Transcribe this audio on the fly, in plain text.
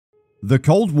The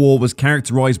Cold War was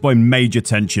characterized by major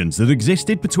tensions that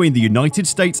existed between the United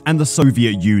States and the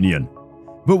Soviet Union.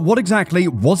 But what exactly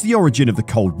was the origin of the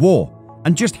Cold War,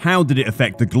 and just how did it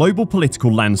affect the global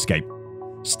political landscape?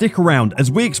 Stick around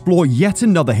as we explore yet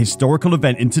another historical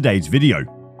event in today's video.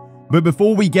 But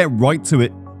before we get right to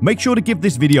it, make sure to give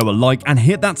this video a like and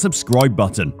hit that subscribe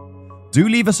button. Do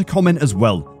leave us a comment as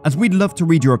well, as we'd love to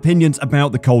read your opinions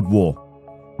about the Cold War.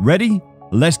 Ready?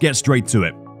 Let's get straight to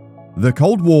it. The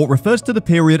Cold War refers to the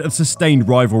period of sustained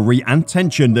rivalry and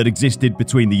tension that existed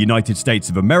between the United States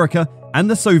of America and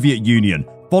the Soviet Union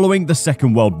following the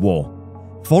Second World War.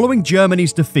 Following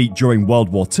Germany's defeat during World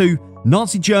War II,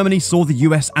 Nazi Germany saw the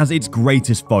US as its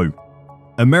greatest foe.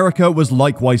 America was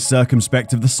likewise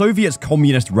circumspect of the Soviets'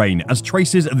 communist reign, as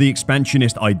traces of the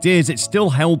expansionist ideas it still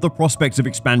held the prospects of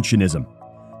expansionism.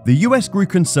 The US grew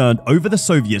concerned over the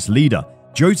Soviets' leader,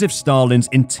 Joseph Stalin's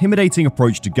intimidating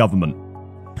approach to government.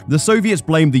 The Soviets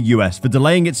blamed the US for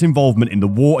delaying its involvement in the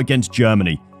war against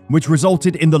Germany, which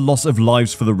resulted in the loss of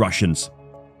lives for the Russians.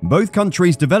 Both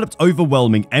countries developed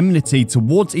overwhelming enmity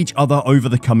towards each other over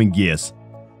the coming years.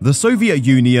 The Soviet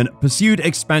Union pursued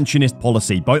expansionist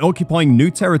policy by occupying new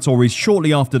territories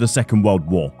shortly after the Second World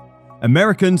War.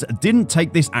 Americans didn't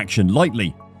take this action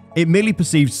lightly. It merely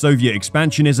perceived Soviet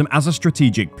expansionism as a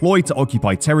strategic ploy to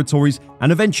occupy territories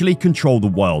and eventually control the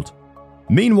world.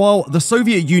 Meanwhile, the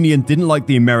Soviet Union didn't like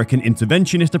the American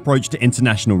interventionist approach to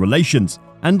international relations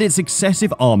and its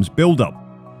excessive arms buildup.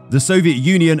 The Soviet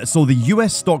Union saw the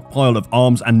US stockpile of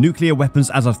arms and nuclear weapons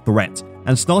as a threat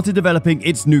and started developing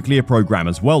its nuclear program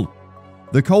as well.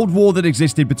 The Cold War that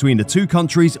existed between the two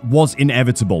countries was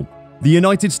inevitable. The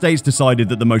United States decided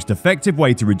that the most effective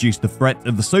way to reduce the threat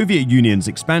of the Soviet Union's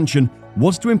expansion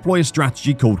was to employ a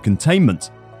strategy called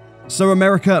containment. So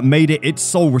America made it its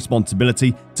sole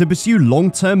responsibility to pursue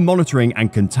long-term monitoring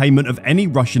and containment of any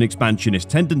Russian expansionist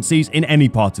tendencies in any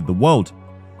part of the world.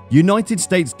 United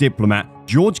States diplomat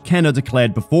George Kenner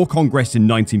declared before Congress in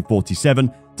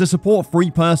 1947 to support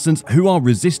free persons who are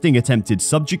resisting attempted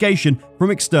subjugation from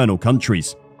external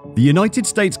countries. The United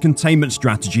States containment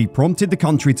strategy prompted the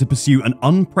country to pursue an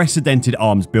unprecedented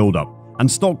arms buildup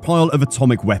and stockpile of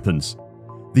atomic weapons.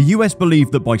 The US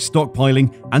believed that by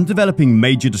stockpiling and developing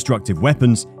major destructive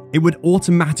weapons, it would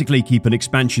automatically keep an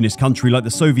expansionist country like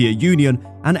the Soviet Union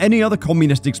and any other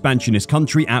communist expansionist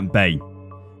country at bay.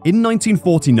 In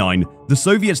 1949, the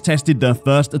Soviets tested their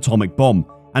first atomic bomb,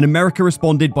 and America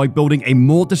responded by building a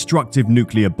more destructive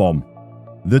nuclear bomb.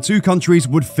 The two countries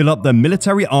would fill up their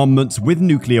military armaments with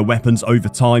nuclear weapons over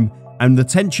time, and the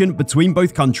tension between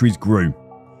both countries grew.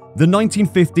 The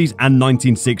 1950s and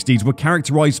 1960s were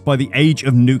characterized by the age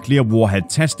of nuclear warhead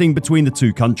testing between the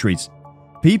two countries.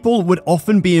 People would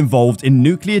often be involved in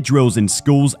nuclear drills in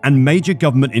schools and major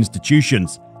government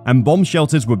institutions, and bomb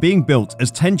shelters were being built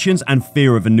as tensions and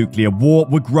fear of a nuclear war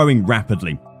were growing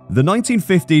rapidly. The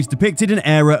 1950s depicted an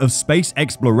era of space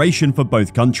exploration for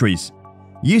both countries.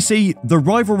 You see, the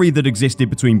rivalry that existed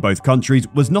between both countries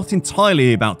was not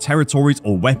entirely about territories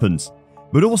or weapons,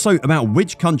 but also about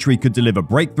which country could deliver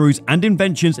breakthroughs and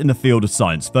inventions in the field of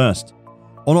science first.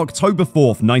 On October 4,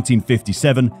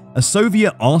 1957, a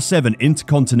Soviet R-7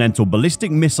 intercontinental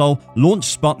ballistic missile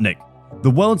launched Sputnik, the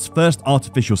world's first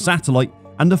artificial satellite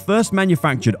and the first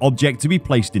manufactured object to be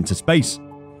placed into space.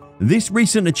 This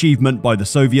recent achievement by the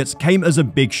Soviets came as a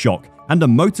big shock and a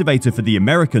motivator for the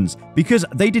Americans because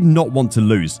they did not want to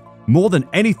lose, more than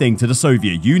anything, to the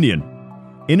Soviet Union.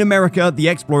 In America, the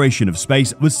exploration of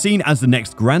space was seen as the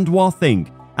next grandiose thing,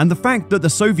 and the fact that the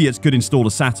Soviets could install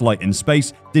a satellite in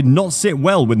space did not sit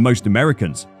well with most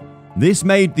Americans. This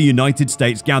made the United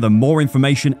States gather more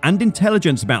information and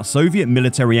intelligence about Soviet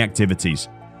military activities.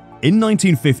 In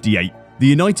 1958, the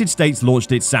United States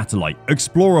launched its satellite,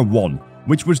 Explorer 1,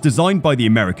 which was designed by the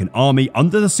American Army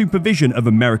under the supervision of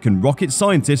American rocket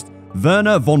scientist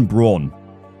Wernher von Braun.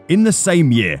 In the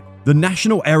same year, the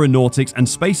National Aeronautics and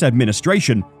Space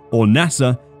Administration, or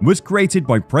NASA, was created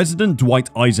by President Dwight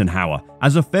Eisenhower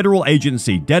as a federal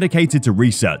agency dedicated to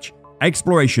research,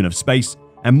 exploration of space,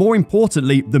 and more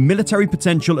importantly, the military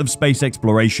potential of space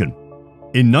exploration.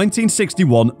 In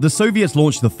 1961, the Soviets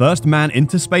launched the first man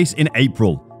into space in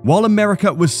April, while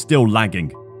America was still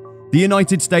lagging. The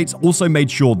United States also made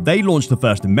sure they launched the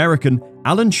first American,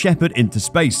 Alan Shepard, into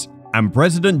space, and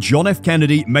President John F.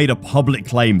 Kennedy made a public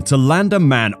claim to land a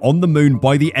man on the moon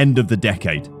by the end of the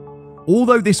decade.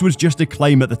 Although this was just a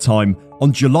claim at the time,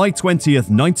 on July 20,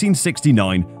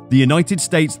 1969, the United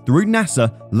States, through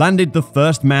NASA, landed the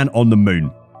first man on the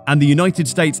moon, and the United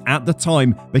States at the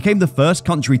time became the first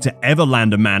country to ever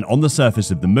land a man on the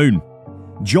surface of the moon.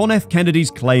 John F. Kennedy's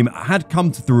claim had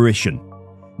come to fruition.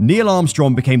 Neil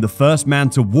Armstrong became the first man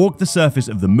to walk the surface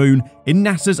of the moon in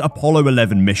NASA's Apollo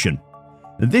 11 mission.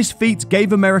 This feat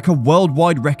gave America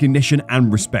worldwide recognition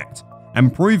and respect,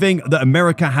 and proving that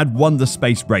America had won the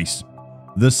space race.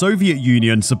 The Soviet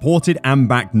Union supported and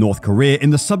backed North Korea in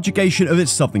the subjugation of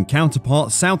its southern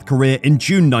counterpart, South Korea, in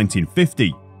June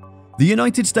 1950. The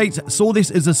United States saw this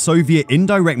as a Soviet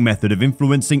indirect method of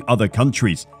influencing other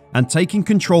countries and taking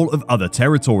control of other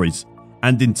territories,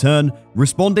 and in turn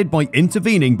responded by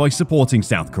intervening by supporting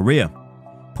South Korea.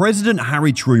 President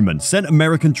Harry Truman sent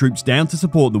American troops down to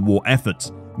support the war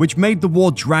efforts, which made the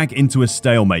war drag into a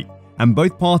stalemate, and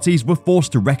both parties were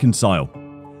forced to reconcile.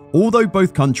 Although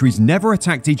both countries never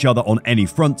attacked each other on any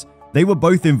front, they were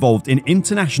both involved in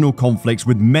international conflicts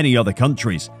with many other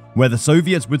countries, where the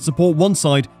Soviets would support one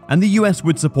side and the US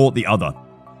would support the other.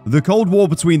 The Cold War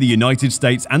between the United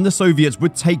States and the Soviets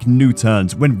would take new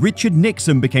turns when Richard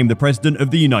Nixon became the President of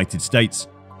the United States.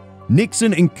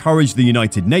 Nixon encouraged the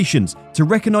United Nations to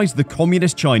recognize the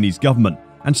Communist Chinese government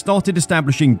and started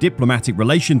establishing diplomatic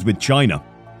relations with China.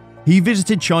 He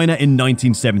visited China in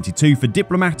 1972 for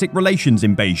diplomatic relations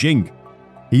in Beijing.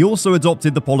 He also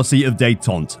adopted the policy of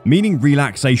détente, meaning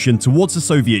relaxation towards the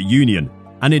Soviet Union,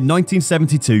 and in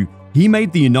 1972 he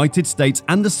made the United States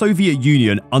and the Soviet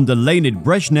Union under Leonid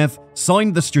Brezhnev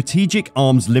sign the Strategic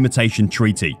Arms Limitation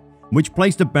Treaty, which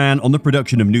placed a ban on the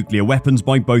production of nuclear weapons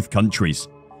by both countries.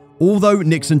 Although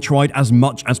Nixon tried as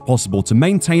much as possible to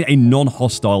maintain a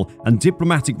non-hostile and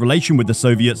diplomatic relation with the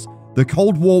Soviets, the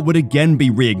Cold War would again be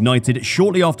reignited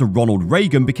shortly after Ronald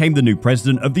Reagan became the new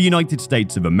President of the United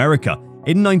States of America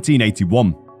in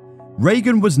 1981.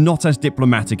 Reagan was not as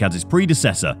diplomatic as his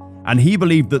predecessor, and he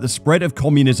believed that the spread of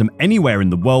communism anywhere in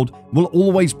the world will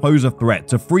always pose a threat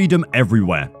to freedom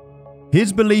everywhere.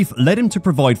 His belief led him to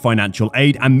provide financial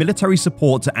aid and military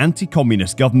support to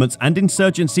anti-communist governments and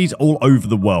insurgencies all over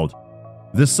the world.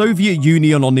 The Soviet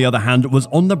Union, on the other hand, was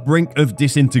on the brink of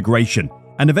disintegration,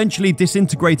 and eventually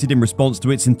disintegrated in response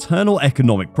to its internal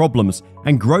economic problems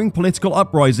and growing political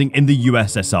uprising in the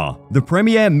USSR. The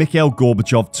Premier Mikhail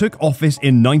Gorbachev took office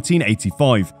in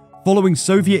 1985, following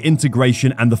Soviet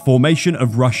integration and the formation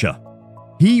of Russia.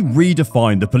 He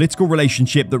redefined the political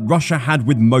relationship that Russia had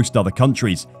with most other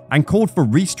countries and called for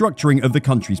restructuring of the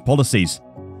country's policies.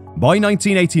 By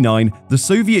 1989, the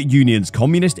Soviet Union's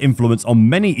communist influence on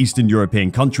many Eastern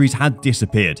European countries had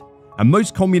disappeared, and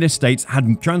most communist states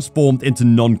had transformed into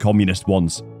non-communist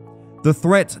ones. The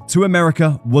threat to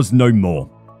America was no more.